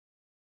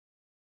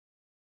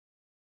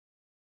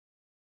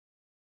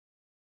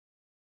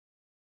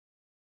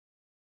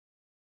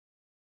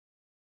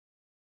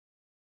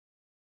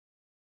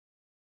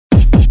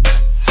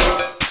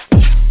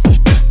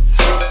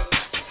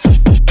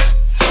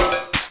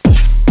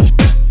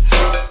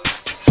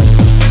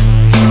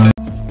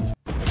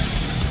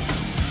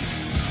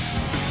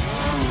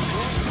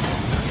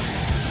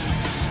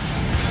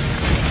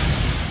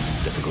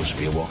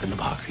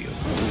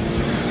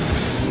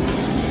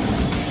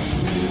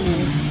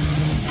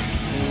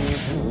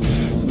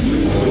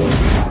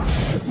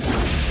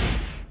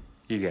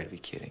gotta be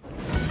kidding.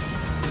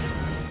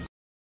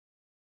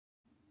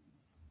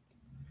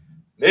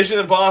 Mission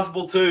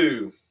Impossible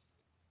 2.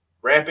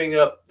 Wrapping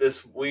up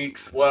this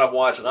week's What I've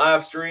Watched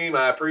live stream.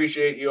 I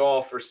appreciate you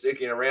all for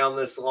sticking around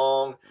this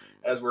long,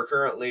 as we're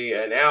currently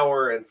an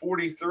hour and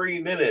 43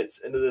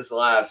 minutes into this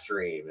live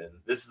stream. And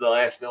this is the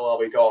last film I'll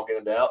be talking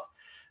about.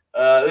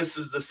 This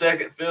is the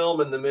second film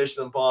in the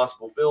Mission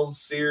Impossible film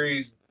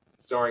series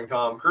starring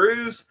Tom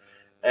Cruise.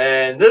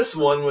 And this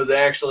one was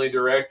actually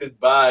directed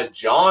by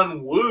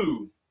John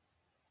Woo,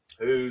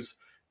 who's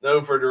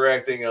known for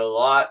directing a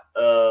lot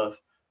of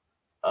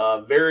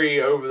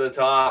very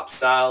over-the-top,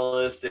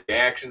 stylistic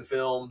action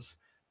films.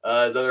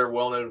 His other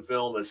well-known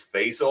film is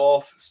Face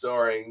Off,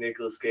 starring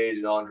Nicolas Cage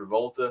and John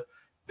Travolta.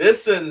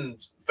 This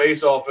and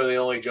Face Off are the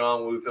only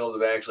John Woo films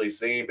I've actually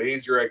seen, but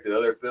he's directed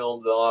other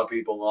films that a lot of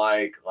people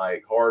like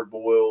Hard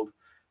Boiled,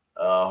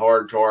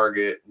 Hard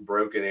Target,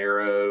 Broken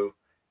Arrow.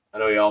 I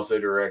know he also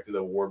directed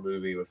a war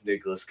movie with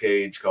Nicolas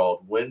Cage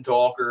called Wind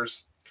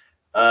Talkers.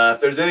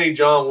 If there's any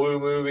John Woo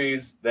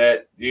movies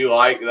that you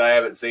like that I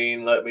haven't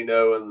seen, let me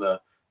know in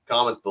the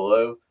comments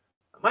below.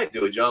 I might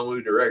do a John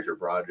Woo director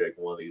project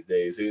one of these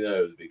days. Who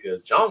knows?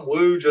 Because John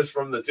Woo, just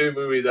from the two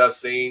movies I've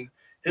seen,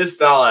 his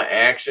style of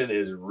action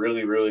is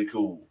really, really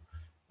cool.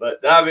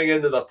 But diving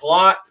into the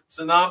plot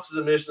synopsis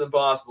of Mission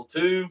Impossible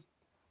 2,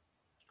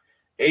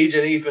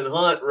 Agent Ethan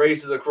Hunt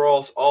races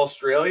across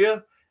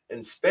Australia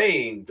and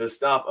Spain to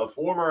stop a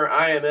former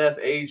IMF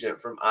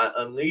agent from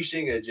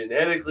unleashing a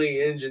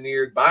genetically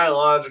engineered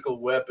biological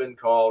weapon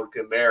called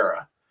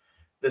Chimera.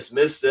 This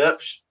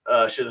misstep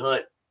should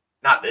Hunt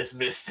Not this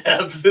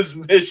misstep, this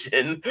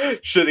mission,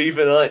 should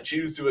Ethan Hunt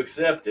choose to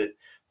accept it,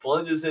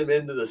 plunges him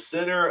into the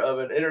center of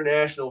an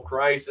international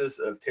crisis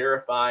of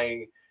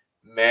terrifying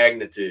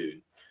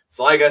magnitude.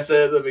 So like I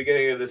said at the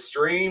beginning of the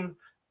stream,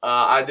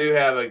 I do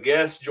have a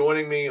guest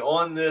joining me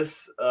on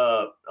this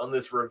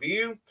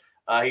review.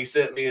 He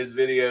sent me his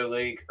video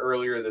link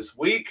earlier this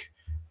week.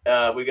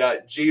 We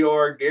got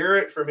G.R.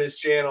 Garrett from his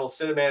channel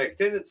Cinematic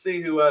Tendency,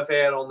 who I've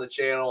had on the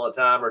channel a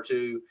time or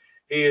two.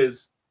 He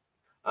is...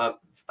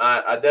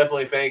 I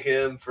definitely thank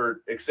him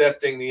for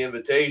accepting the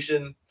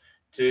invitation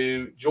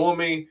to join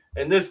me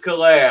in this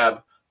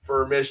collab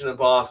for Mission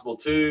Impossible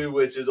 2,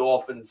 which is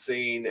often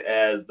seen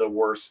as the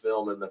worst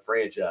film in the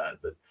franchise.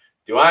 But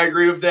do I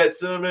agree with that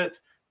sentiment?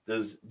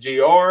 Does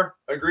GR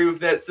agree with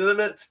that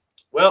sentiment?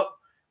 Well,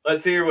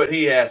 let's hear what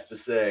he has to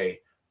say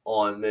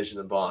on Mission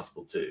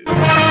Impossible 2.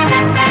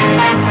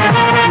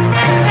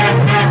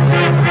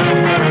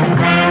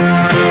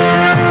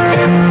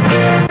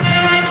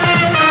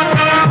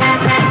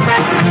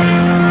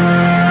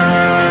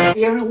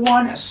 Hey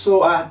everyone,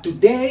 so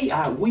today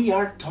we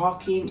are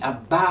talking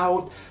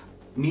about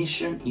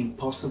Mission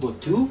Impossible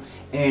 2,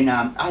 and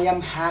I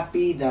am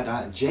happy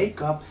that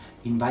Jacob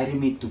invited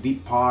me to be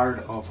part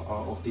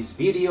of this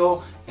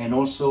video, and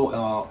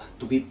also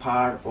to be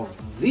part of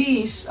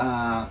this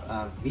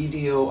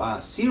video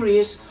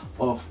series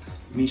of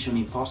Mission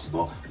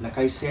Impossible, like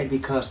I said,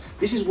 because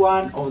this is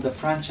one of the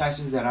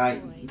franchises that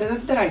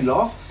I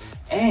love,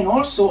 and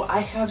also I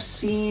have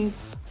seen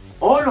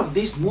all of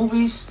these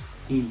movies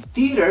in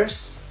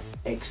theaters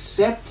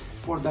except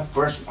for the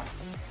first one.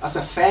 As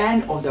a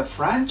fan of the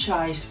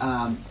franchise,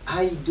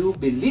 I do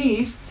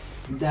believe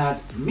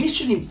that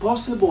Mission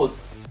Impossible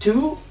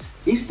 2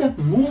 is the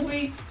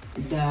movie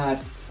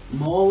that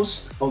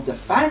most of the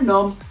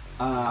fandom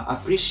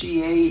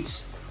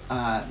appreciates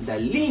the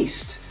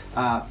least.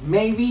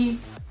 Maybe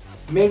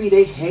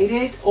they hate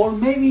it, or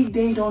maybe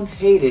they don't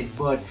hate it,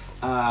 but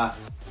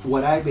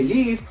what I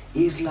believe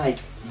is, like,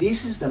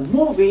 this is the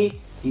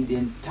movie in the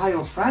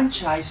entire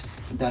franchise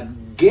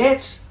that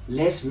gets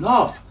less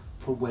love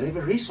for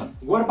whatever reason.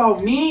 What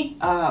about me?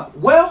 I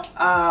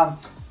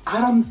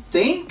don't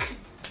think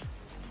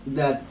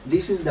that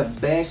this is the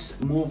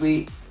best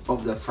movie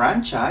of the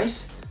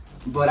franchise,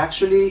 but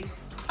actually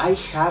I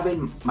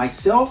haven't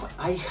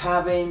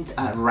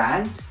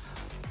ranked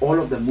all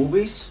of the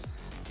movies.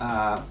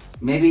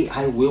 Maybe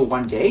I will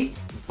one day,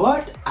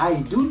 but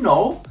I do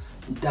know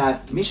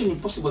that Mission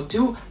Impossible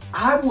 2,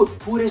 I would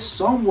put it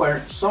somewhere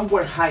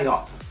high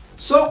up.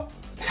 So,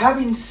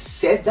 having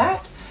said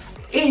that,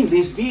 in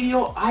this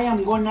video I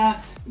am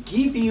gonna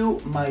give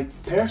you my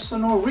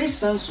personal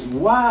reasons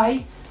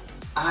why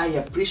I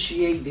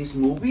appreciate this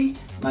movie,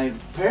 my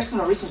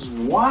personal reasons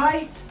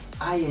why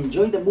I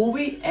enjoy the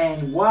movie,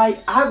 and why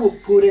I will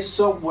put it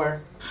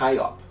somewhere high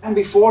up. And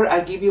before I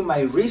give you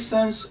my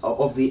reasons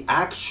of the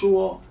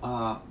actual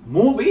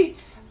movie,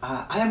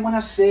 I am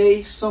gonna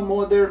say some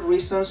other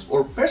reasons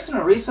or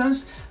personal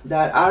reasons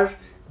that are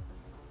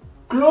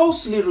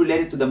closely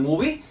related to the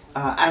movie.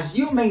 As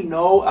you may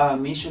know,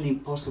 Mission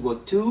Impossible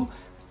 2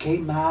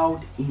 came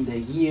out in the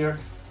year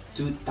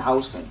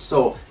 2000.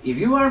 So if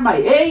you are my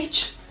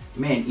age,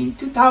 man, in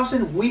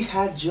 2000 we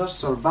had just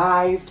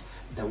survived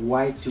the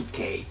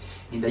Y2K.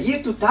 In the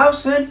year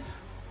 2000,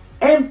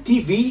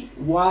 MTV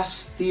was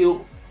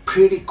still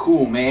pretty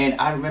cool, man.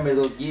 I remember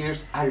those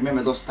years, I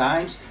remember those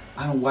times.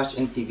 I don't watch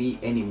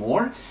MTV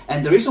anymore,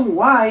 and the reason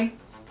why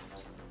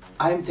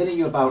I'm telling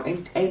you about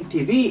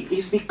MTV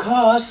is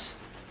because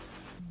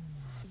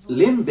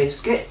Limp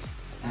Bizkit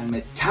and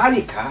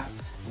Metallica,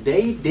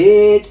 they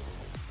did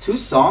 2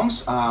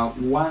 songs,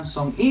 1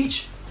 song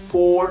each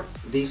for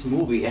this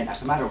movie. And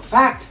as a matter of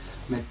fact,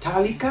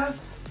 Metallica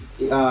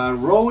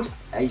wrote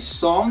a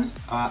song,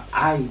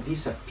 I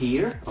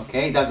Disappear,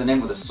 okay, that's the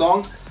name of the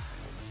song,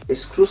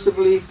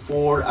 exclusively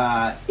for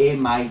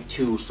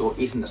MI2, so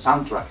it's in the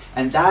soundtrack.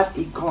 And that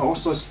it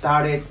also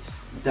started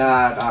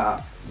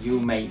that you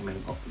may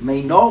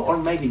know or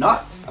maybe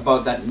not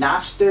about that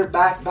Napster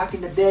back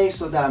in the day,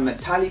 so the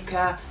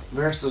Metallica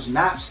versus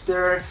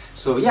Napster.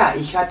 So yeah,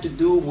 it had to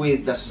do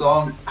with the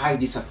song I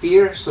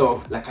Disappear.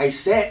 So like I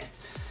said,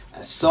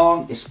 a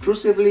song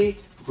exclusively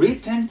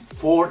written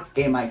for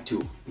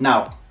MI2.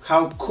 Now,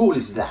 how cool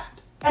is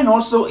that? And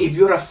also, if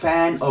you're a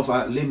fan of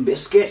Limp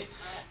Bizkit,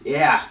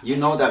 yeah, you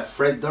know that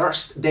Fred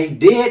Durst,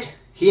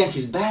 he and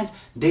his band,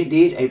 they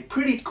did a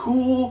pretty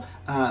cool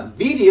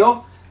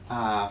video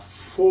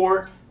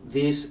for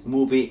this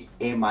movie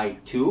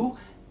MI2,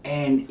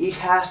 and it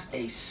has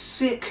a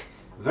sick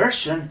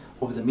version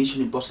of the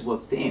Mission Impossible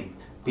theme.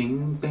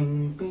 Bing,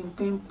 bing, bing,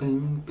 bing,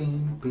 bing,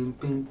 bing, bing,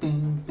 bing,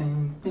 bing,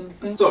 bing, bing,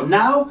 bing. So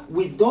now,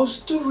 with those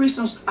 2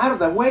 reasons out of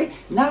the way,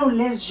 now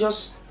let's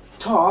just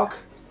talk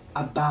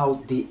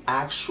about the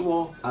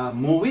actual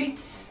movie.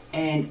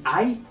 And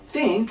I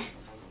think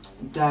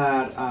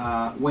that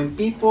when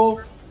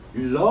people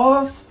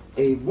love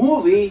a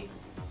movie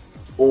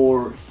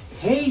or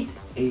hate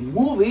a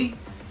movie,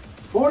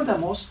 for the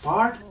most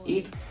part,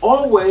 it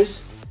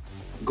always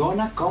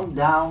gonna come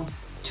down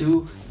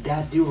to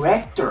the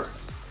director.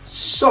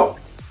 So,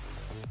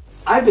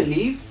 I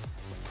believe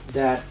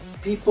that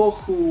people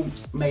who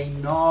may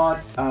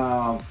not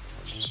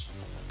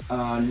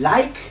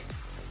like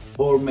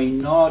or may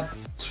not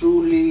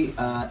truly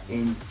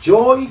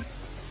enjoy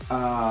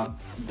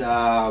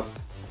the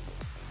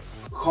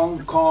Hong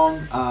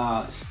Kong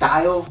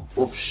style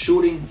of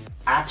shooting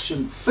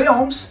action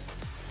films,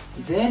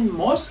 then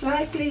most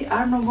likely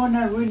are not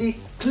gonna really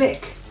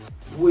click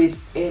with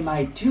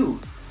MI2.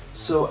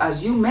 So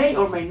as you may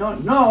or may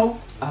not know,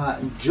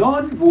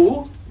 John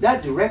Woo,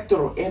 that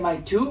director of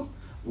MI2,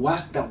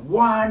 was the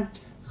one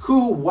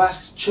who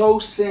was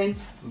chosen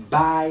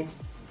by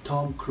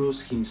Tom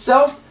Cruise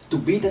himself to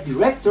be the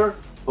director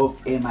of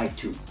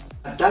MI2.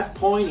 At that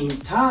point in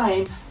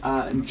time,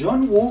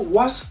 John Woo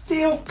was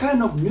still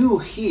kind of new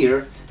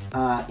here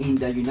in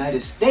the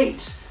United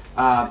States.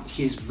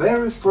 His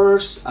very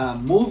first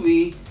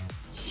movie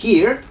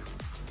here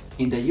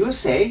in the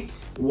USA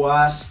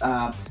was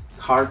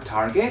Hard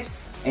Target,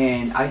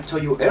 and I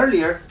told you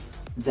earlier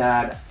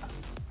that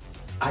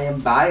I am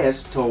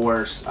biased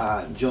towards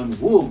John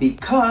Woo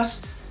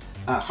because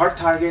Hard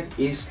Target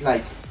is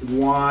like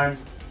one,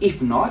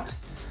 if not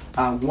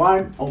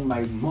one of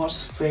my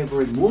most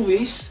favorite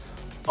movies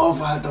of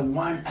the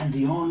one and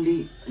the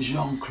only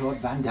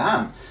Jean-Claude Van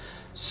Damme.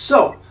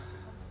 So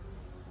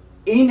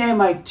in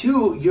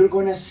MI2, you're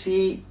gonna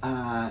see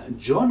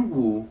John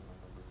Woo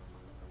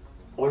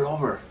all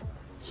over.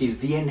 His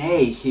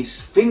DNA, his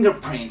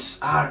fingerprints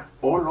are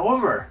all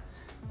over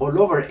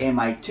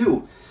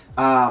MI2.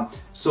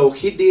 So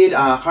he did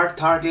Hard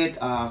Target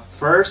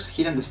first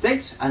here in the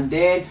States, and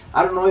then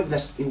I don't know if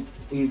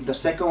the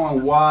second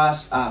one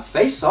was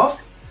Face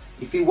Off.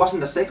 If it wasn't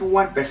the second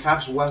one,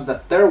 perhaps was the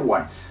third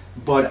one.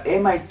 But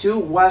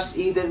MI2 was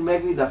either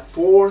maybe the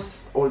 4th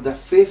or the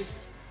 5th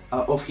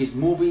of his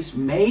movies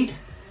made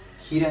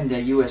here in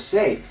the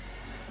USA.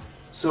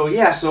 So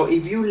yeah, so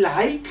if you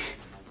like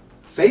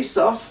Face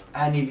Off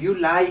and if you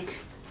like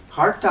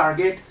Hard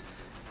Target,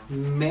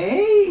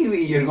 maybe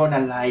you're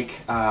gonna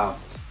like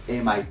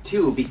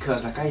MI2,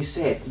 because like I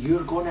said,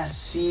 you're gonna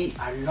see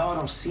a lot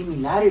of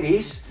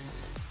similarities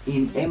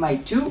in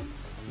MI2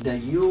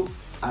 that you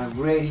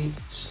already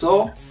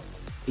saw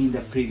in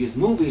the previous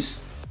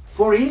movies.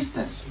 For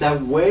instance, the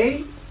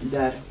way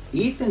that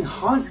Ethan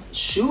Hunt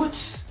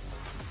shoots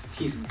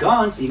his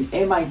guns in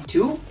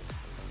MI2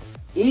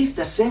 is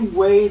the same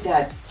way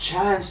that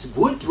Chance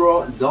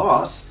Woodrow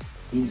does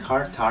in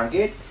Hard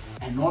Target,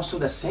 and also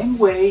the same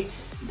way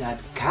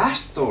that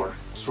Castor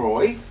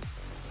Troy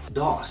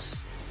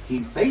does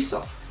in Face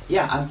Off.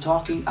 Yeah, I'm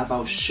talking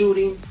about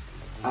shooting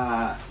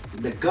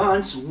the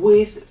guns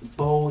with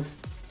both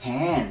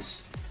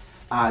hands.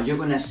 You're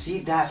gonna see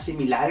that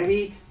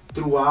similarity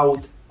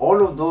throughout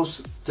all of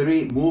those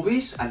 3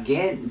 movies.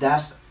 Again,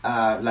 that's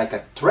like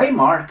a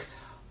trademark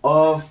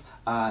of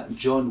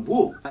John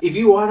Woo. If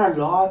you are a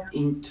lot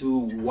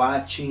into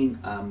watching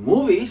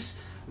movies,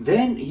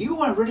 then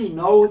you already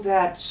know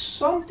that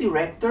some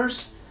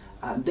directors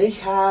they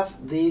have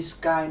this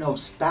kind of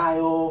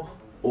style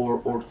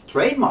or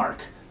trademark.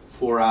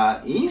 For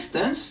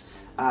instance,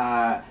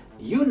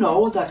 you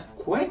know that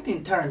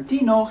Quentin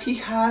Tarantino, he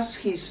has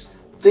his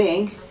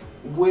thing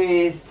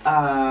with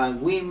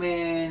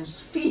women's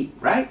feet,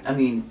 right? I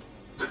mean,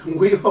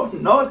 we all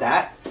know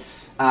that.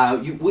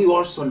 We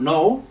also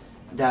know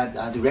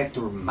that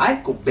director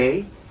Michael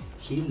Bay,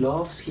 he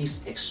loves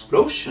his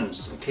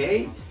explosions,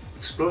 okay?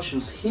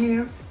 explosions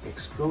here,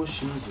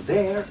 explosions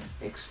there,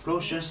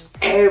 explosions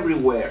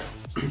everywhere.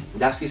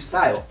 That's his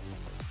style.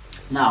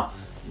 Now,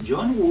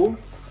 John Woo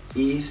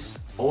is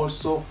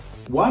also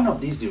one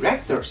of these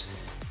directors,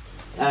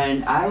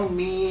 and I don't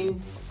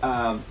mean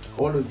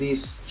all of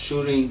this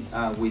shooting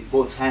with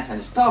both hands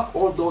and stuff,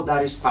 although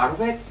that is part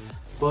of it,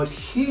 but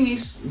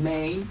his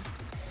main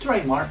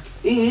trademark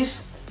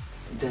is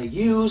the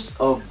use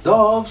of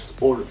doves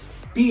or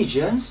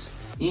pigeons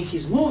in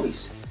his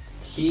movies.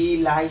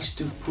 He likes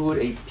to put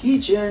a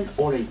pigeon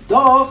or a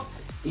dove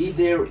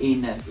either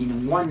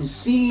in one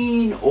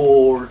scene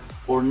or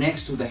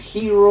next to the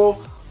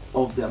hero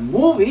of the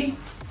movie,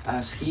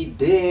 as he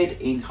did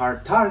in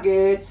Hard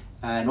Target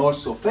and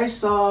also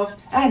Face Off,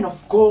 and of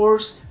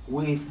course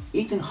with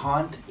Ethan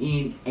Hunt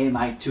in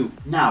MI2.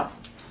 Now,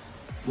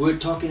 we're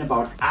talking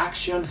about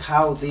action,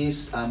 how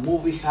this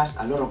movie has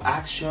a lot of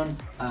action,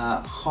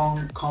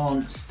 Hong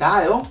Kong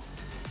style.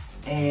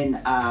 And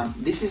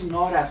this is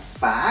not a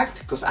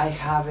fact because I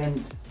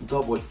haven't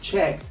double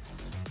checked,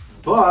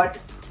 but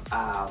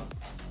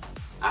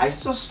I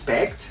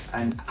suspect,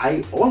 and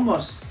I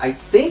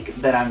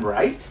think that I'm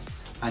right,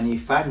 and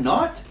if I'm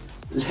not,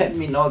 let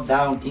me know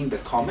down in the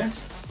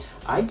comments.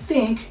 I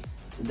think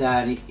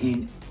that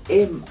in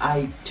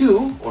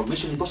MI2 or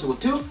Mission Impossible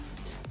 2,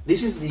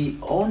 this is the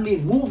only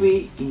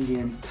movie in the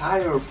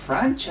entire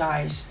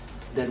franchise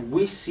that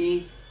we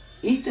see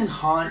Ethan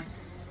Hunt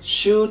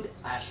shoot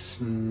as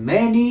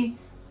many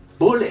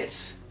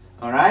bullets.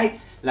 All right,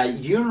 like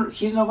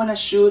he's not gonna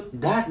shoot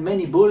that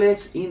many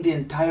bullets in the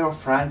entire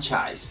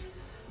franchise.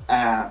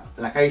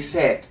 Like I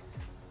said,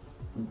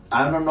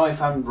 I don't know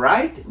if I'm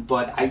right,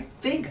 but I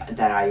think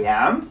that I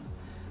am.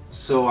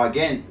 So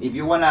again, if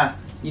you wanna,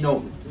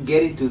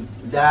 get into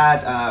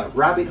that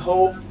rabbit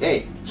hole,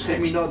 hey, let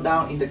me know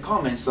down in the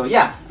comments. So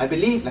yeah, I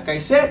believe, like I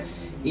said,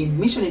 in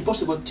Mission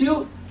Impossible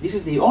 2, this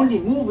is the only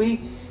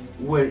movie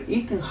where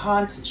Ethan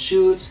Hunt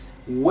shoots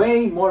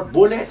way more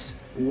bullets,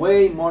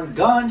 way more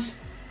guns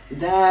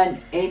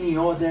than any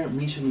other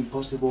Mission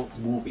Impossible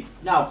movie.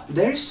 Now,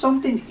 there is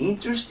something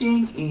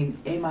interesting in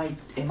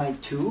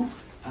MI2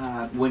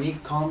 when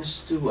it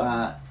comes to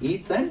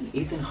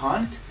Ethan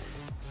Hunt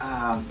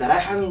that I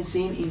haven't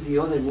seen in the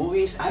other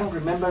movies. I don't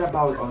remember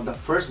about the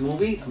first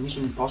movie,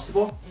 Mission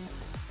Impossible,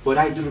 but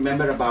I do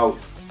remember about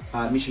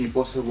Mission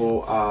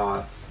Impossible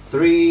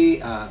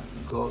 3,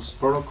 Ghost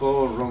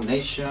Protocol, Rogue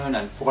Nation,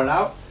 and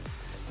Fallout.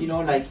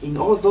 Like in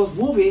all those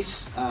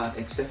movies,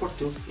 except for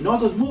 2, in all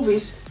those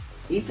movies,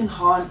 Ethan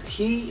Hunt,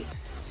 he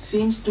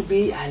seems to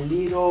be a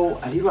little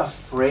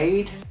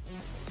afraid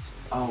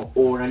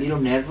or a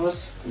little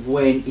nervous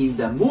when in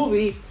the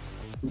movie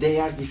they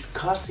are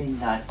discussing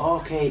that,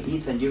 okay,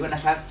 Ethan, you're gonna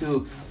have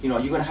to, you're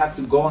gonna have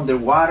to go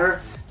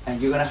underwater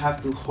and you're gonna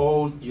have to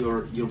hold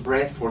your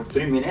breath for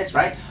 3 minutes,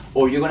 right?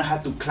 Or you're gonna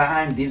have to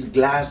climb this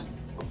glass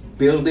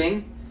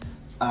building.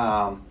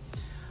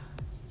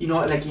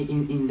 Like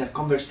in the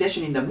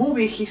conversation in the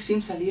movie, he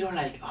seems a little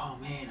like, oh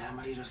man, I'm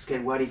a little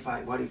scared. What if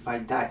I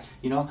die?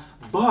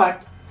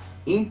 But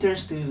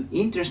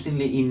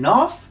interestingly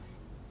enough,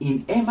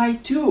 in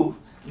MI2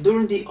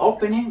 during the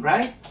opening,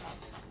 right?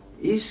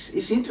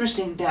 It's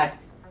interesting that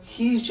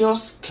he's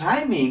just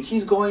climbing.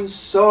 He's going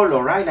solo,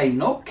 right? Like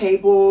no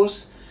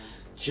cables,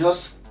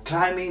 just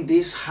climbing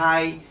this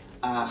high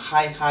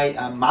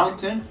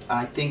mountain.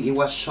 I think it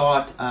was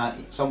shot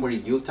somewhere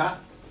in Utah.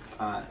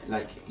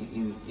 Like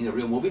in a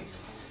real movie,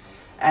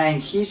 and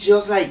he's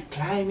just like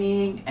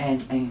climbing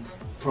and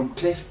from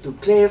cliff to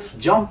cliff,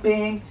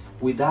 jumping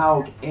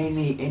without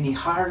any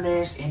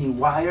harness, any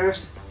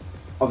wires.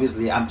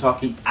 Obviously, I'm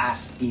talking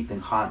as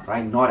Ethan Hunt,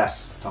 right? Not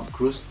as Tom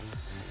Cruise.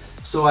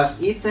 So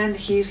as Ethan,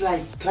 he's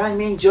like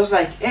climbing, just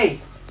like, hey,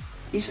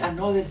 it's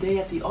another day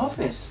at the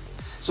office.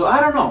 So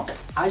I don't know.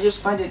 I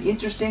just find it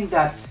interesting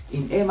that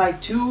in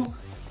MI2,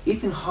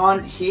 Ethan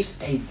Hunt, he's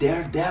a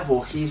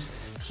daredevil. He's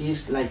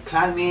like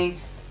climbing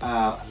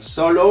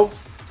solo,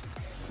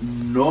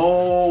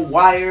 no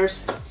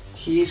wires.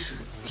 He's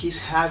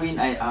having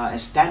a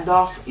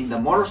standoff in the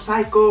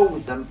motorcycle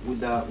with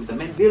the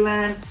main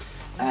villain,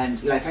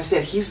 and like I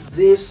said, he's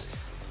this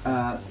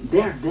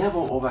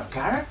daredevil of a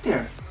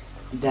character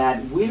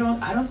that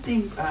I don't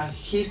think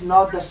he's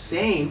not the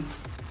same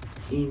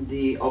in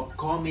the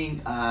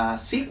upcoming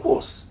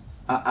sequels.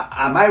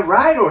 Am I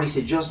right, or is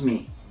it just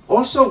me?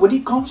 Also, when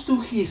it comes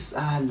to his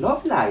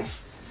love life,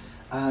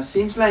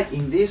 seems like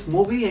in this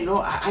movie,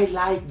 I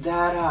like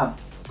that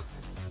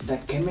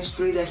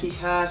chemistry that he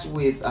has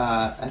with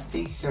I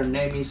think her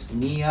name is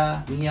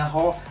Mia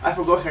Ho. I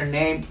forgot her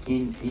name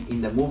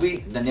in the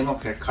movie, the name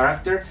of her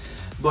character,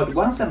 but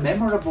one of the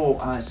memorable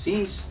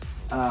scenes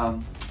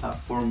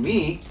for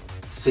me,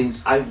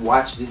 since I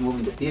watched this movie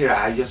in the theater,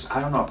 I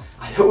don't know,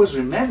 I always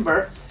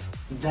remember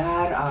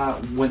that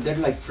when they're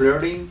like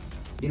flirting,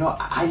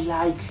 I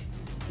like,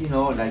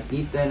 like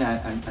Ethan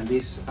and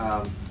this,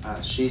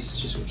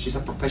 she's a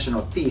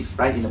professional thief,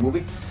 right, in the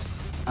movie.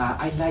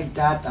 I like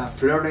that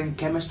flirting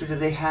chemistry that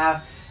they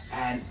have,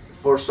 and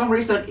for some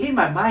reason in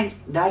my mind,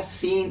 that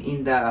scene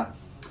in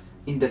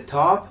the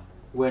top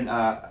when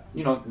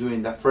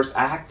during the first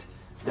act,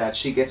 that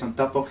she gets on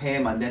top of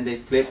him and then they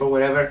flip or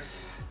whatever.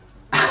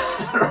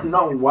 I don't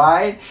know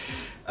why.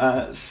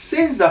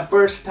 Since the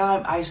first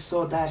time I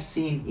saw that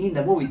scene in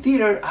the movie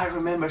theater, I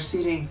remember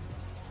sitting,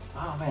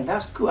 oh man,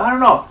 that's cool. I don't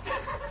know.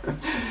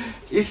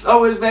 It's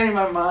always been in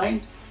my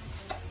mind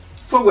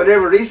for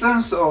whatever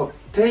reason, so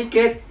take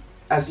it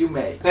as you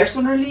may.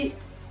 Personally,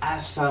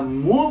 as a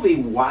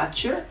movie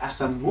watcher,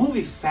 as a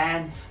movie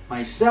fan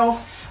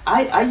myself,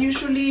 I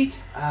usually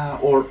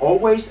or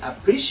always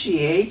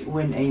appreciate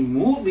when a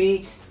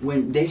movie,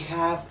 when they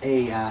have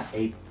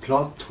a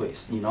plot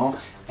twist, you know,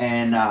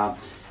 and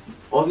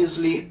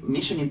obviously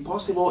Mission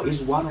Impossible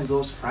is one of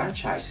those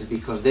franchises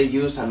because they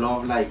use a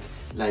lot of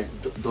like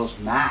those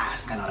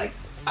masks, kind of like,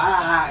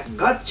 ah,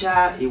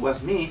 gotcha, it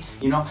was me,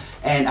 you know.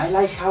 And I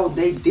like how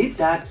they did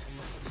that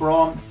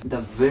from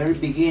the very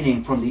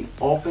beginning, from the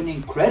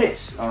opening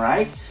credits, all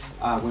right,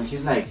 when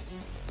he's like,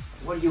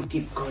 what do you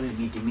keep calling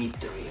me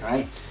Dimitri,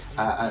 right,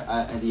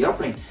 at the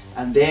airplane.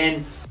 And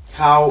then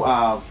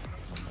how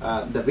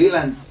the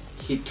villain,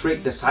 he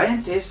tricked the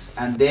scientists,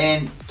 and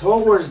then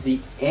towards the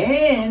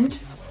end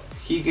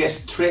he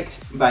gets tricked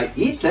by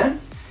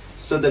Ethan,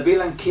 so the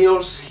villain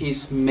kills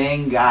his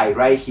main guy,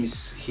 right,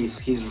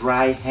 his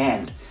right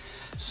hand.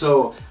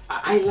 So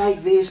I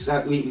like this,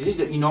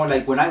 you know,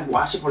 like when I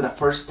watched it for the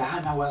first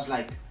time, I was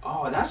like,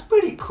 oh, that's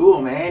pretty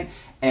cool, man.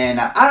 And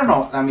I don't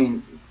know, I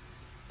mean,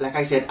 like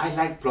I said, I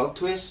like plot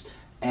twists,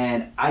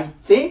 and I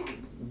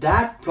think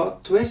that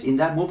plot twist in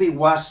that movie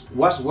was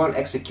well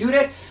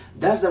executed.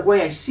 That's the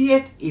way I see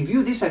it. If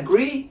you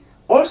disagree,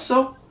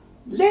 also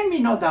let me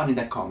know down in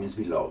the comments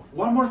below.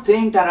 One more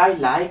thing that I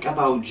like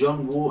about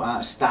John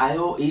Woo's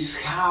style is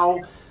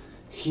how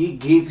he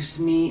gives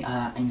me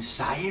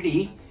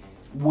anxiety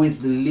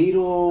with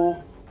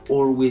little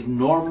or with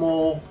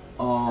normal,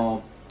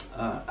 I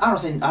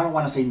don't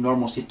want to say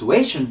normal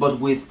situation, but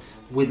with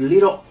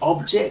little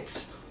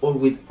objects, or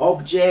with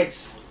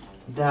objects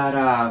that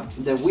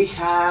that we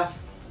have,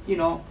 you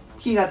know,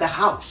 here at the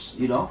house,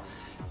 you know.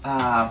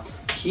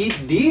 He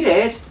did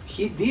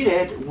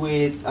it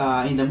with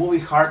in the movie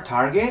Hard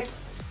Target,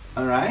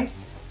 all right,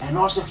 and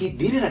also he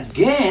did it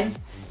again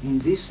in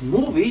this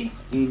movie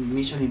in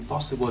Mission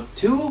Impossible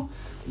 2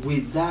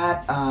 with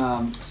that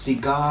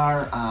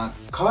cigar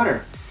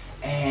cutter.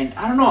 And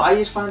I don't know, I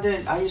just find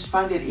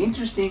it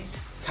interesting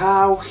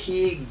how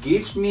he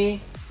gives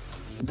me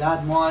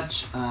that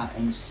much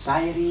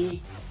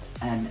anxiety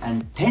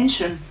and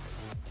tension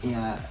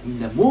in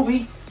the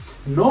movie.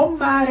 No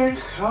matter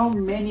how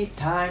many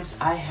times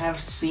I have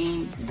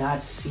seen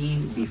that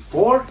scene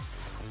before,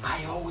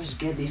 I always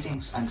get this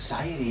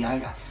anxiety. I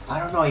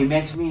don't know, it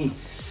makes me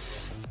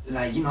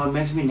like, you know, it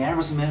makes me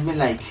nervous. It makes me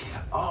like,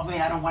 oh man,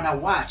 I don't want to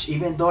watch.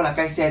 Even though, like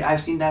I said,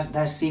 I've seen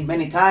that scene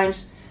many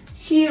times,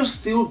 he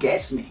still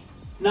gets me.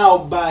 Now,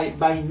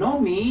 by no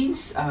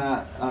means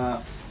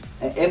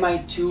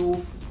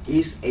MI2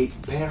 is a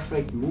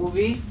perfect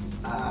movie.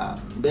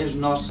 There's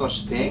no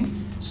such thing.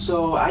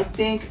 So I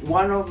think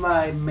one of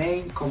my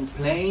main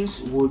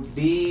complaints would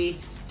be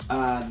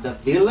the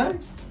villain.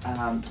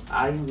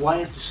 I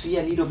wanted to see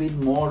a little bit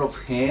more of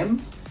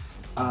him.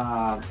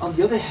 On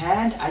the other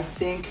hand, I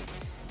think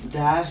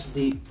that's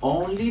the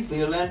only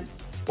villain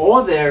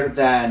other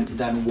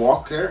than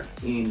Walker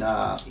in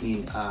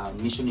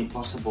Mission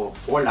Impossible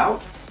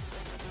Fallout.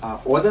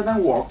 Other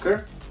than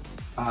Walker,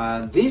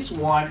 this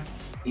one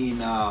in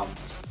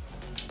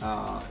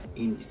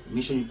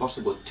Mission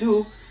Impossible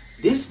 2,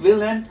 this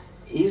villain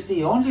is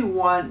the only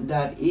one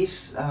that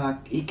is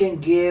he can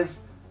give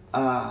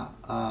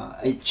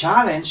a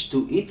challenge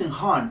to Ethan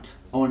Hunt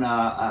on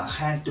a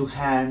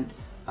hand-to-hand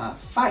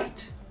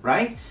fight,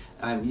 right?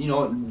 You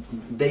know,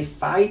 they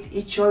fight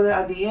each other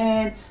at the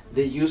end.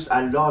 They use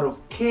a lot of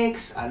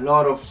kicks, a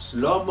lot of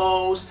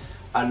slow-mos,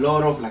 a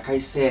lot of, like I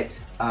said,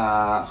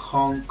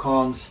 Hong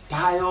Kong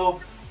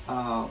style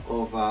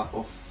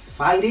of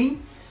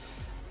fighting.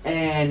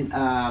 And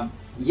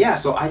yeah,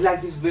 so I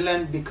like this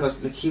villain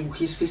because like,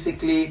 he's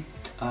physically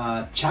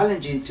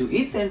challenging to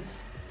Ethan,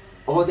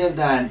 other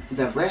than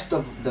the rest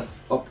of the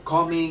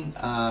upcoming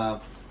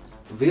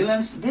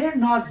villains. They're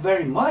not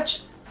very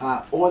much,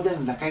 other,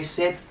 like I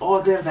said,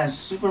 other than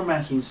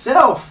Superman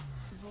himself,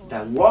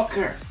 the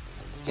Walker,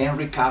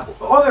 Henry Cavill.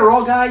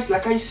 Overall, guys,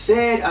 like I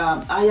said,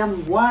 I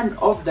am one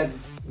of the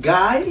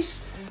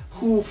guys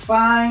who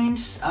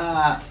finds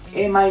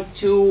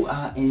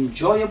MI2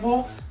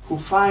 enjoyable, who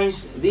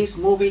finds this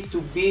movie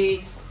to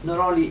be not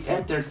only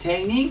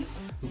entertaining,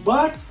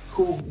 but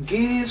who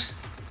gives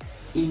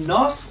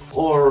enough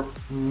or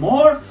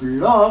more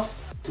love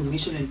to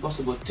Mission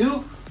Impossible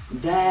 2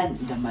 than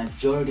the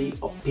majority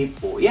of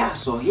people. Yeah,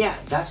 so yeah,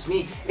 that's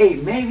me. Hey,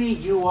 maybe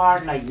you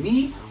are like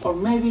me, or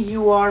maybe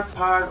you are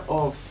part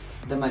of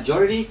the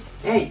majority.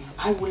 Hey,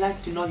 I would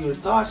like to know your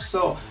thoughts,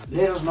 so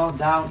let us know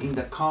down in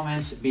the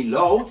comments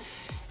below.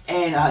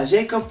 And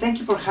Jacob, thank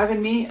you for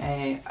having me.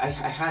 I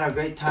had a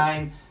great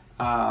time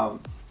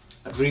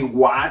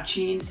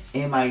rewatching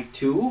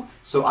MI2.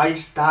 So I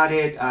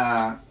started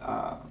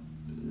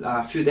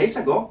a few days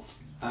ago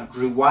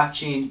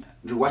rewatching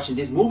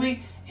this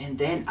movie, and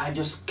then I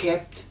just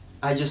kept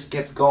I just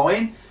kept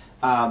going.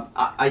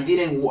 I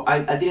didn't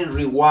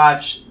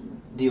rewatch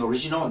the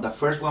original, the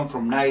first one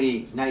from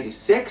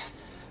 1996,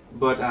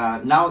 but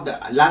now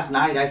last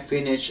night I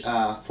finished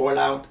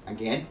Fallout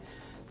again.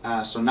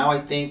 So now I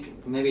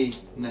think maybe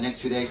in the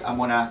next few days I'm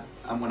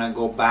gonna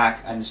go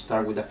back and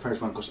start with the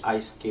first one because I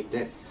skipped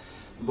it.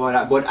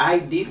 But I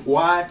did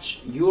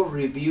watch your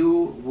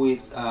review with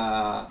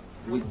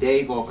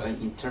Dave of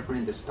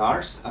Interpreting the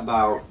Stars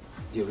about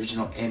the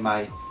original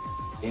MI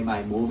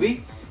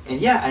movie. And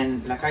yeah,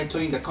 and like I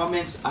told you in the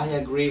comments, I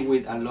agree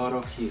with a lot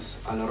of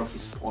his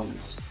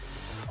points.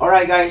 All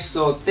right, guys.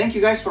 So thank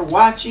you guys for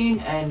watching,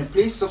 and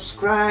please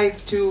subscribe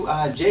to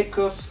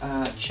Jacob's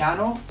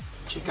channel.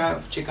 Check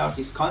out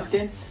his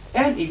content.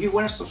 And if you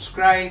want to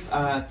subscribe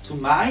to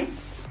mine,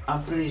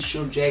 I'm pretty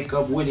sure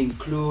Jacob will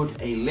include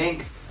a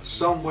link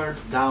somewhere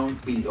down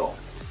below.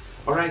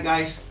 All right,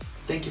 guys.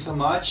 Thank you so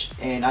much,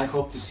 and I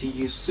hope to see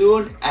you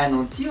soon. And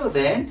until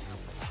then,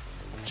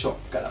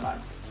 chocca la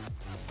mano.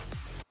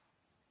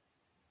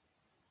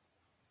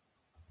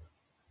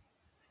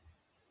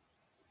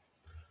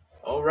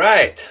 All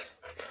right.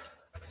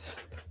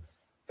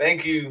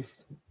 Thank you,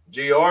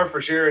 GR,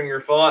 for sharing your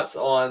thoughts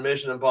on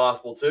Mission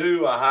Impossible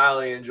 2. I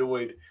highly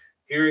enjoyed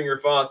hearing your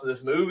thoughts on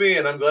this movie,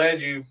 and I'm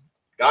glad you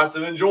got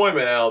some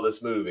enjoyment out of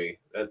this movie.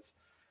 That's,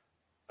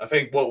 I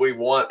think, what we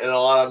want in a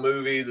lot of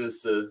movies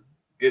is to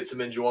get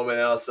some enjoyment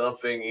out of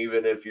something,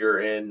 even if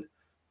you're in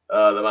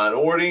the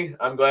minority.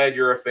 I'm glad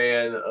you're a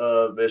fan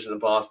of Mission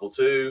Impossible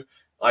 2.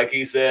 Like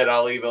he said,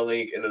 I'll leave a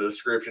link in the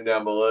description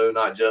down below,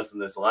 not just in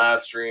this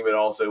live stream, but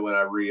also when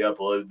I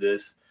re-upload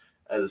this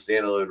as a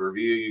standalone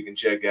review. You can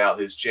check out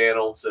his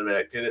channel,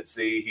 Cinematic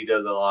Tendency. He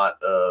does a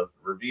lot of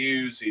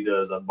reviews. He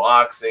does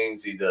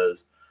unboxings. He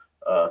does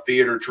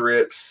theater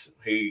trips.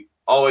 He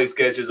always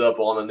catches up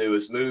on the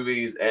newest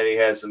movies, and he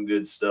has some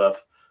good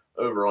stuff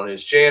over on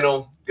his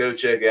channel. Go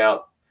check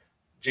out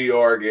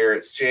GR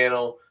Garrett's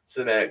channel,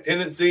 Cinematic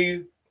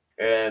Tendency.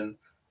 And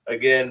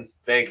again,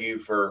 thank you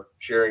for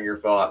sharing your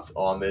thoughts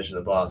on Mission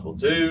Impossible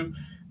 2.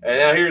 And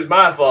now here's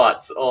my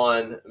thoughts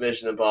on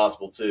Mission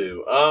Impossible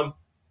 2.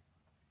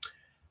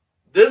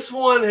 This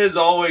one has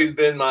always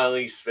been my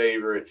least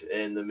favorite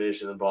in the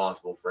Mission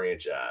Impossible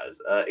franchise.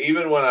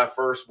 Even when I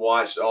first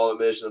watched all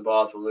the Mission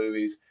Impossible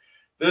movies,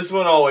 this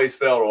one always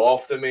felt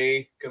off to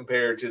me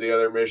compared to the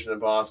other Mission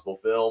Impossible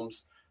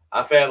films.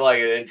 I've had like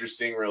an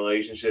interesting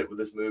relationship with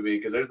this movie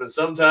because there's been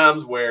some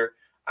times where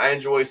I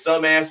enjoy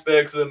some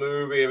aspects of the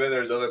movie, and then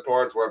there's other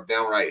parts where I've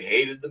downright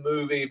hated the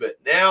movie. But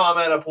now I'm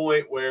at a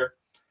point where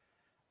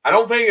I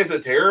don't think it's a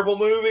terrible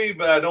movie,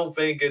 but I don't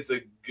think it's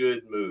a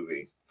good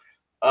movie.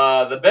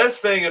 The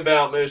best thing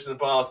about Mission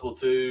Impossible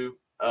 2,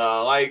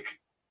 like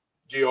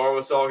GR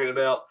was talking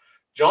about,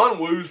 John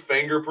Woo's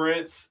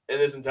fingerprints in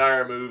this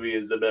entire movie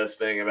is the best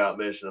thing about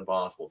Mission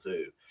Impossible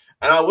 2.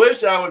 And I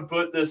wish I would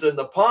put this in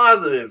the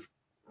positive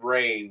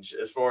range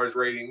as far as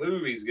rating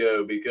movies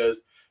go,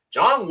 because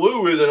John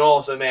Woo is an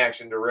awesome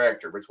action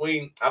director.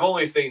 I've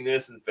only seen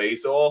this in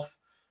Face Off,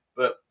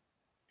 but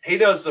he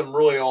does some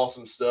really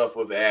awesome stuff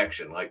with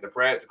action, like the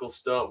practical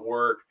stunt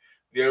work,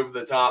 the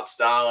over-the-top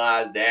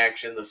stylized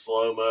action, the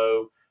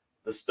slow-mo,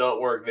 the stunt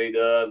work they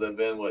does, and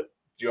then what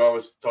GR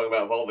was talking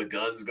about with all the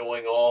guns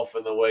going off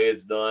and the way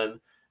it's done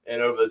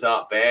in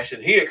over-the-top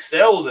fashion. He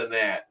excels in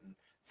that.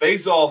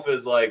 Face Off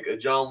is like a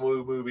John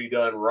Woo movie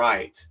done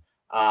right.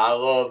 I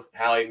love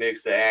how he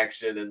mixed the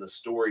action and the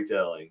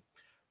storytelling.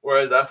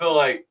 Whereas I feel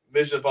like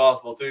Mission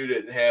Impossible 2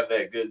 didn't have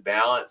that good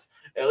balance.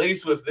 At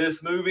least with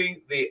this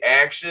movie, the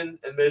action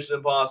in Mission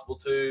Impossible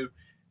 2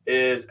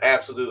 is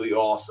absolutely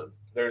awesome.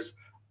 There's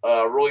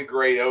a really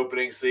great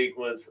opening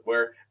sequence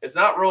where it's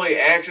not really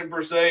action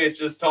per se. It's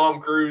just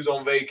Tom Cruise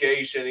on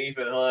vacation,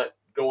 Ethan Hunt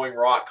going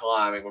rock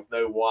climbing with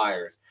no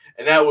wires.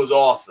 And that was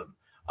awesome.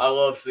 I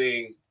love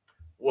seeing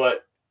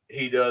what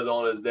he does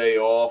on his day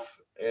off.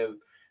 And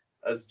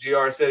as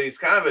GR said, he's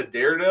kind of a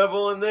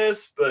daredevil in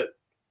this, but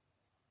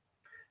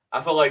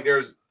I feel like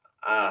there's,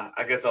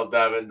 I guess I'll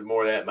dive into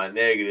more of that in my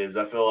negatives.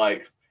 I feel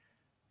like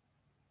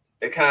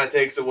it kind of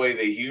takes away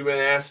the human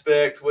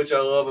aspect, which I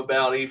love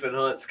about Ethan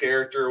Hunt's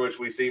character, which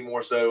we see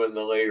more so in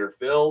the later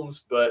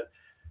films. But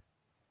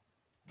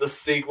the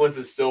sequence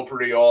is still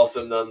pretty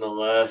awesome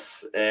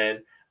nonetheless.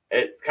 And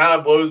it kind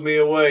of blows me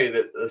away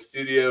that the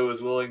studio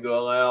is willing to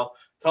allow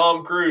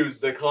Tom Cruise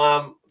to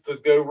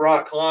go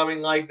rock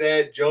climbing like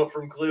that, jump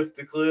from cliff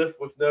to cliff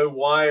with no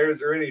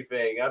wires or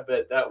anything. I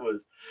bet that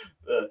was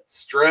the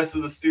stress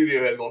of the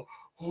studio head going,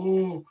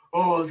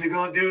 oh, is he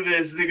going to do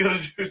this? Is he going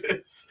to do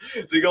this?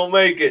 Is he going to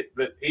make it?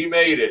 But he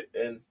made it,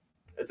 and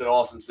it's an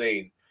awesome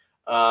scene.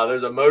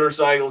 There's a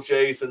motorcycle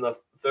chase in the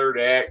third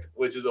act,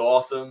 which is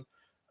awesome.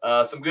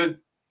 Some good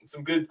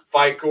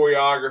fight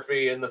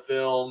choreography in the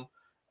film.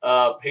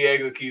 He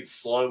executes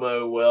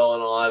slow-mo well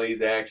in a lot of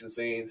these action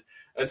scenes.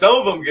 And some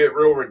of them get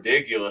real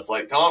ridiculous,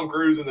 like Tom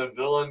Cruise and the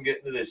villain get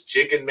into this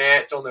chicken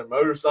match on their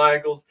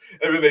motorcycles.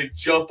 And then they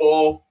jump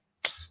off,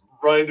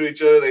 run into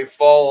each other, they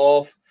fall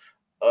off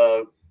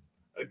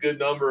a a good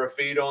number of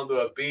feet onto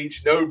a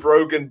beach. No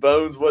broken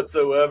bones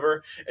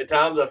whatsoever. At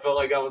times I felt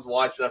like I was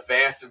watching a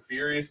Fast and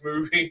Furious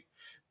movie,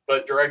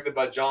 but directed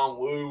by John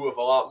Woo with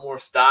a lot more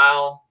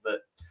style.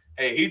 But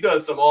hey, he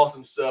does some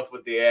awesome stuff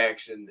with the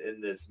action in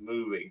this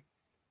movie.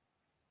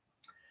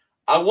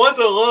 I want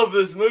to love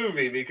this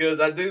movie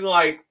because I do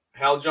like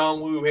how John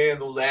Woo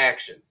handles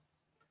action.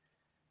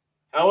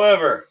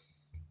 However,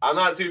 I'm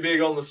not too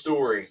big on the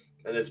story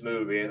in this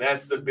movie, and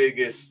that's the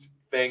biggest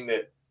thing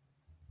that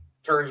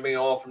turns me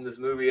off from this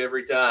movie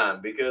every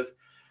time, because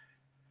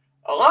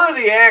a lot of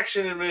the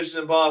action in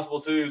Mission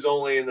Impossible 2 is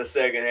only in the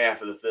second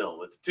half of the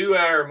film. It's a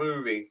 2-hour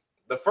movie.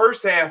 The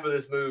first half of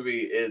this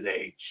movie is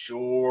a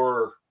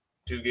chore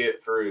to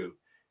get through.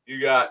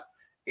 You got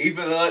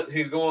Ethan Hunt,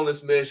 he's going on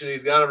this mission.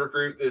 He's got to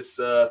recruit this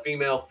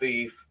female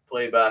thief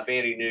played by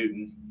Thandiwe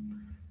Newton.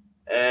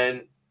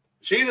 And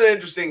she's an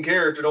interesting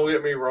character, don't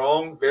get me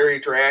wrong. Very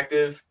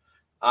attractive.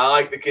 I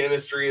like the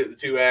chemistry that the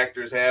two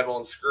actors have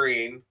on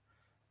screen.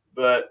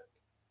 But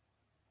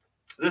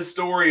this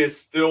story is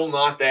still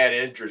not that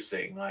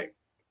interesting. Like,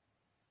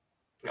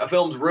 a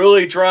film's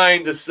really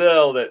trying to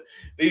sell that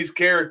these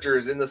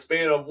characters in the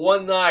span of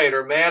one night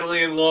are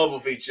madly in love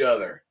with each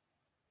other.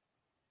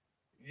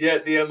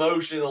 Yet the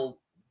emotional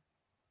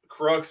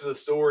crux of the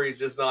story is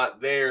just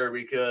not there,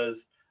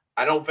 because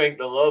I don't think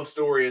the love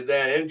story is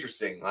that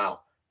interesting.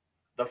 Wow.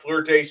 The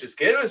flirtatious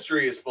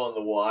chemistry is fun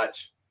to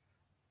watch,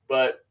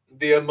 but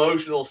the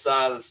emotional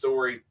side of the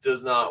story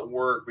does not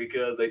work,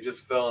 because they just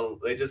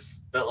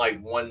spent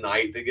like one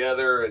night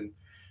together, and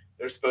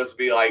they're supposed to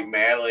be like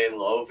madly in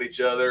love with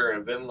each other.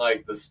 And then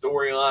like the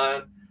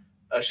storyline,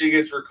 she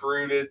gets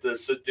recruited to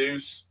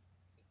seduce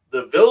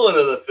the villain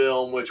of the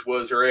film, which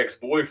was her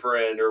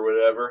ex-boyfriend or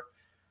whatever,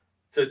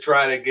 to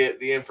try to get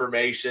the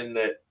information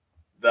that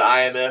the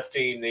IMF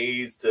team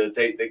needs to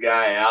take the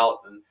guy out.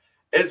 And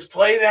it's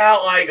played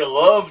out like a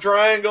love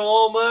triangle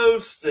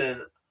almost.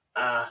 And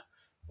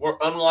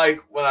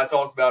unlike what I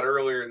talked about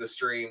earlier in the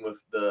stream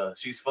with the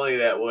She's Funny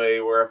That Way,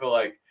 where I feel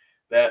like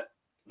that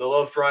the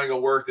love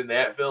triangle worked in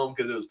that film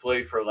because it was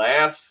played for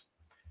laughs,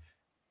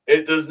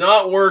 it does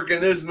not work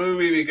in this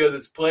movie because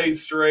it's played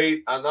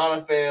straight. I'm not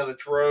a fan of the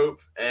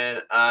trope,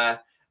 and I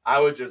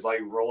was just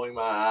like rolling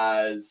my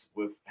eyes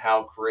with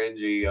how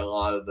cringy a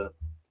lot of the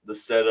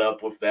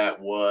setup with that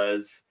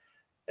was.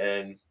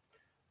 And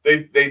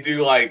they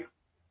do, like,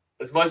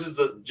 as much as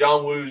the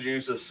John Woo's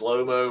use of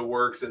slow-mo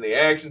works in the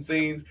action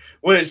scenes,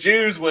 when it's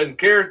used when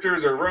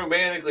characters are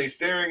romantically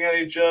staring at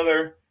each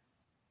other,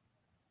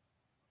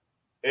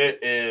 it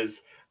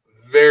is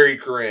very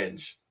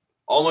cringe.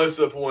 Almost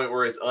to the point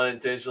where it's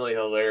unintentionally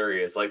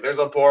hilarious. Like, there's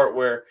a part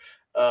where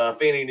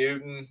Thandiwe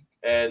Newton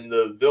and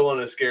the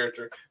villainous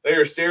character, they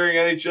are staring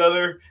at each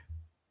other,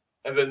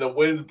 and then the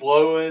wind's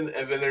blowing,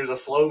 and then there's a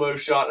slow-mo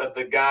shot of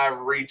the guy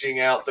reaching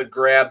out to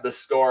grab the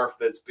scarf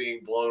that's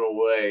being blown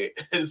away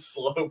in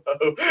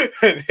slow-mo,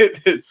 and it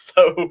is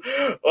so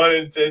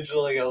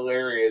unintentionally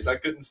hilarious. I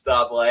couldn't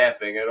stop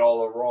laughing at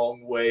all the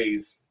wrong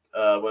ways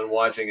when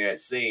watching that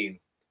scene.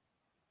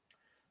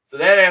 So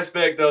that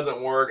aspect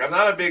doesn't work. I'm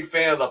not a big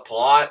fan of the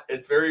plot.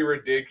 It's very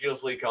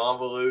ridiculously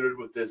convoluted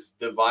with this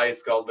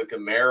device called the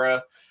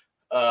Chimera,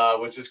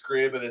 which is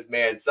created by this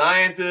mad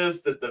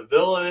scientist that the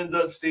villain ends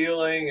up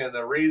stealing. And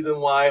the reason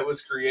why it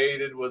was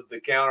created was to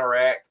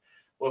counteract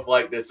with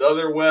like this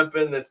other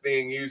weapon that's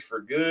being used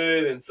for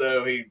good. And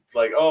so he's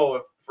like, oh,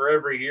 if for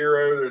every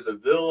hero there's a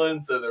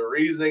villain. So the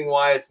reasoning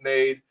why it's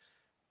made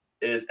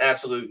is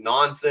absolute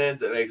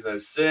nonsense. It makes no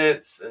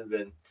sense. And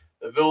then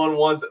the villain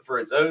wants it for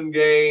its own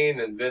gain.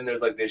 And then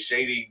there's like this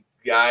shady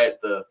guy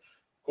at the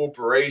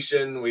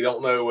corporation. We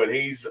don't know what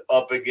he's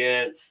up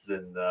against.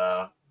 And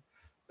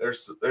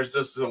there's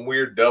just some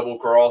weird double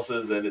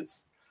crosses. And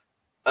it's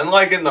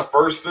unlike in the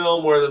first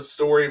film where the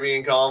story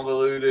being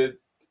convoluted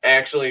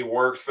actually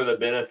works for the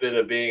benefit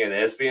of being an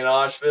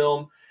espionage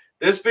film.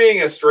 This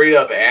being a straight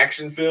up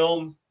action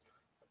film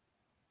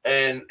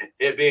and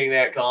it being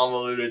that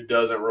convoluted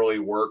doesn't really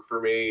work for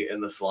me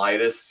in the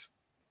slightest.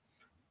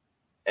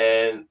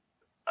 And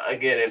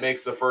again, it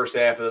makes the first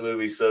half of the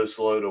movie so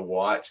slow to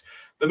watch.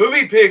 The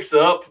movie picks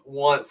up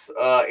once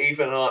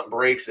Ethan Hunt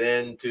breaks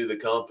into the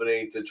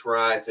company to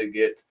try to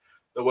get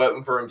the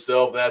weapon for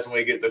himself. And that's when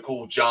we get the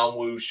cool John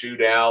Woo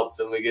shootouts,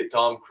 and we get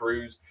Tom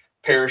Cruise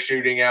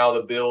parachuting out of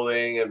the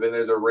building. And then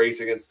there's a race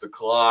against the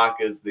clock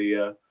as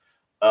the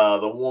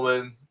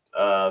woman,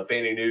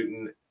 Thandiwe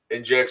Newton,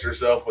 injects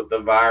herself with the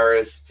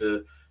virus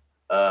to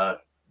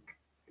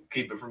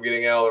keep it from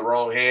getting out of the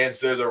wrong hands.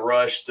 So there's a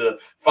rush to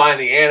find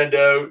the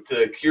antidote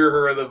to cure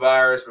her of the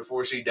virus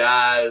before she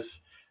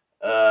dies.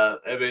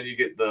 And then you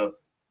get the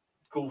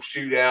cool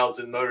shootouts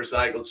and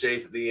motorcycle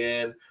chase at the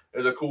end.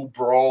 There's a cool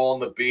brawl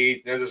on the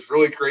beach. There's this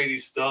really crazy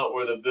stunt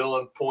where the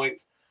villain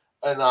points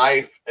a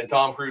knife and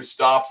Tom Cruise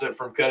stops it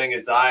from cutting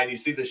its eye. And you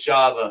see the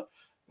shot of the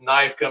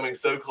knife coming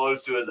so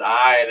close to his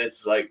eye, and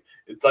it's like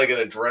an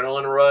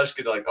adrenaline rush,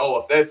 because like, oh,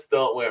 if that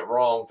stunt went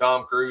wrong,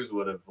 Tom Cruise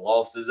would have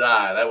lost his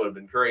eye. That would have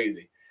been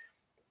crazy.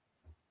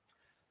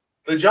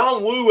 The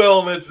John Woo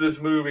elements of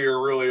this movie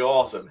are really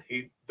awesome.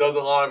 He does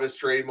a lot of his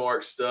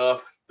trademark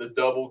stuff. the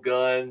double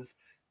guns,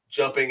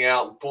 jumping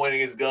out and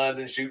pointing his guns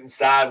and shooting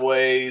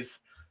sideways.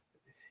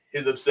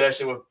 His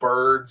obsession with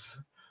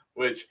birds,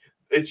 which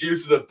it's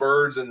used to the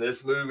birds in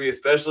this movie,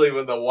 especially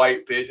when the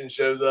white pigeon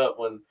shows up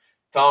when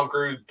Tom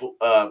Cruise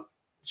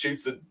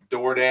shoots the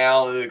door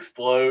down and it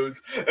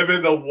explodes. And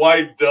then the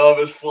white dove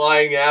is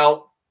flying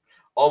out,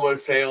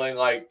 almost hailing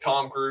like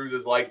Tom Cruise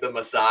is like the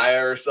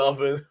Messiah or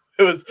something.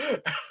 It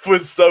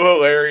was so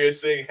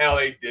hilarious seeing how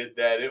they did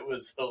that. It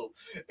was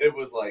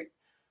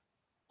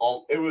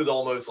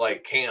almost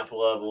like camp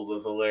levels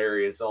of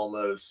hilarious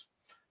almost.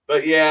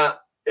 But yeah,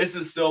 this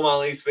is still my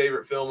least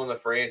favorite film in the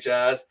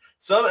franchise.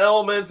 Some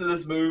elements of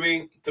this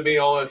movie, to me,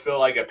 almost feel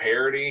like a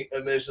parody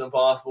of Mission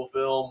Impossible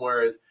film,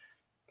 whereas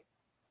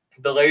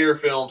the later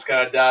films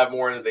kind of dive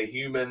more into the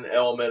human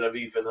element of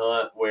Ethan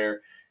Hunt, where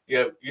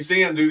you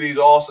see him do these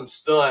awesome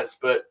stunts,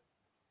 but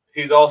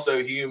he's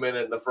also human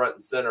at the front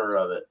and center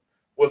of it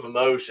with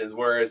emotions.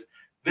 Whereas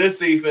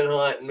this Ethan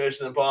Hunt in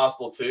Mission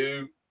Impossible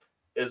 2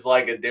 is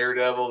like a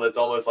daredevil that's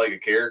almost like a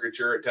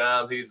caricature at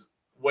times. He's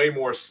way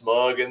more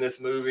smug in this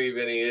movie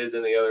than he is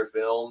in the other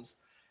films.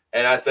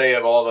 And I'd say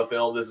of all the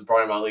films, this is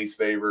probably my least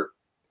favorite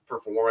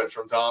performance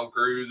from Tom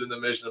Cruise in the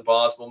Mission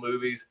Impossible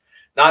movies.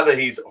 Not that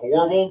he's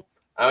horrible.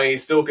 I mean, he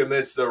still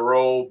commits to the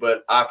role,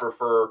 but I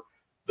prefer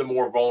the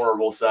more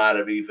vulnerable side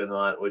of Ethan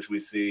Hunt, which we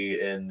see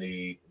in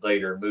the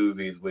later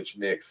movies, which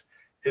mix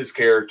his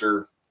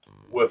character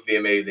with the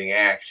amazing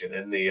action.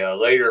 And the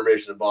later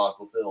Mission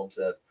Impossible films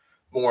have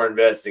more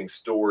investing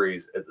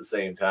stories at the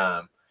same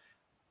time.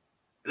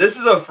 This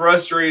is a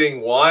frustrating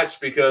watch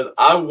because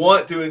I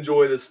want to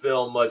enjoy this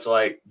film much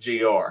like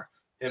GR,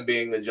 him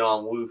being the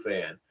John Woo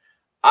fan.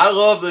 I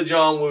love the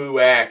John Woo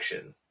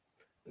action.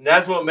 And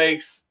that's what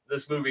makes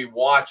this movie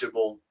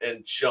watchable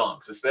in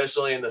chunks,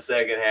 especially in the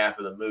second half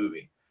of the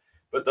movie.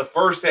 But the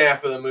first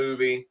half of the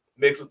movie,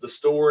 mixed with the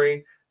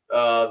story,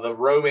 the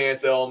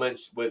romance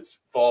elements, which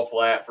fall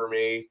flat for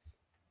me,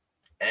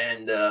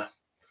 and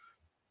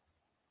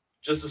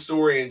just the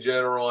story in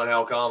general and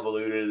how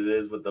convoluted it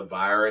is with the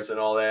virus and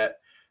all that,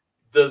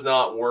 does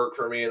not work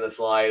for me in the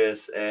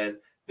slightest. And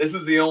this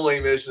is the only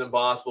Mission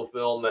Impossible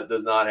film that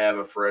does not have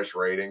a fresh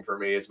rating for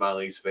me. It's my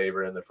least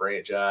favorite in the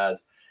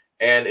franchise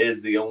and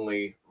is the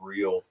only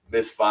real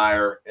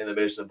misfire in the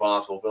Mission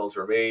Impossible films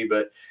for me.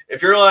 But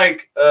if you're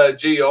like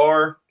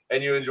GR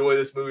and you enjoy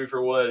this movie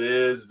for what it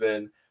is,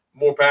 then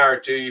more power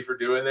to you for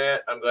doing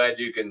that. I'm glad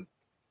you can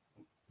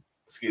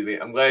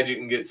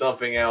get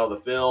something out of the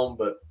film.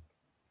 But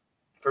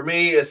for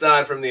me,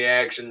 aside from the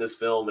action, this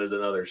film is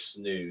another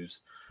snooze.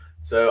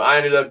 So I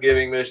ended up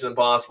giving Mission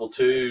Impossible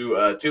 2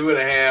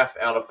 2.5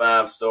 out of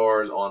 5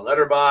 stars on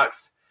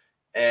Letterboxd,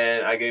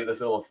 and I gave the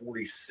film a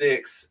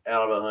 46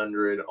 out of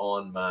 100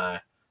 on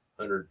my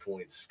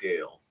 100-point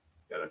scale.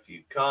 Got a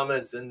few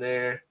comments in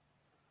there.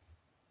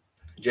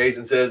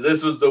 Jason says,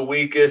 this was the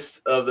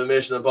weakest of the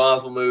Mission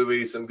Impossible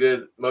movies. Some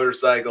good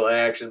motorcycle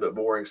action, but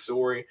boring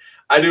story.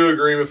 I do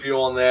agree with you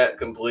on that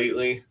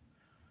completely.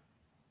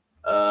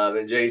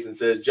 And Jason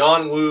says,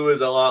 John Woo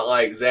is a lot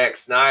like Zack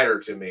Snyder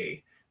to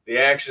me. The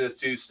action is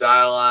too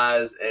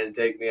stylized and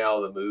take me out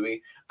of the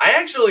movie. I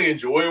actually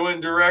enjoy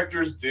when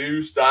directors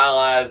do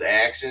stylized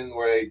action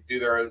where they do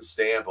their own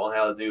stamp on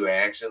how to do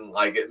action.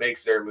 Like, it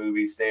makes their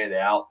movies stand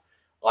out.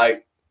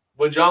 Like,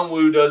 when John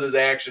Woo does his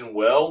action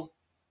well,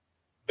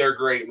 they're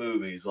great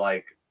movies,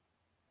 like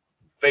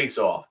Face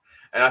Off.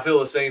 And I feel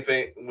the same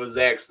thing with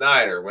Zack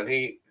Snyder. When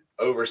he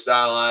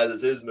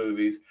over-stylizes his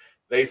movies,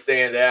 they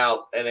stand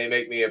out and they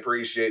make me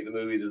appreciate the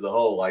movies as a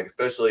whole, like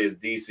especially his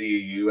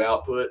DCU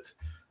output.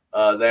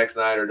 Zack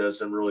Snyder does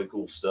some really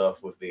cool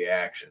stuff with the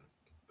action.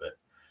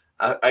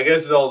 But I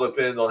guess it all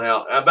depends on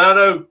how.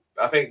 But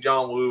I think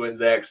John Woo and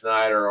Zack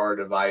Snyder are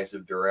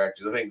divisive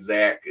directors. I think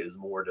Zack is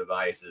more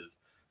divisive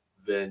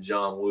than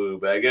John Woo.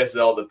 But I guess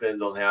it all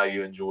depends on how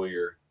you enjoy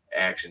your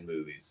action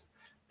movies.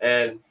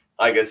 And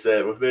like I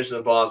said, with Mission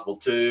Impossible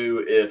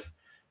 2, if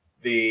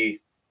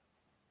the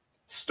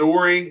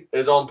story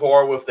is on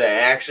par with the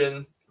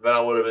action, then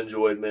I would have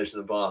enjoyed Mission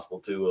Impossible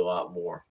 2 a lot more.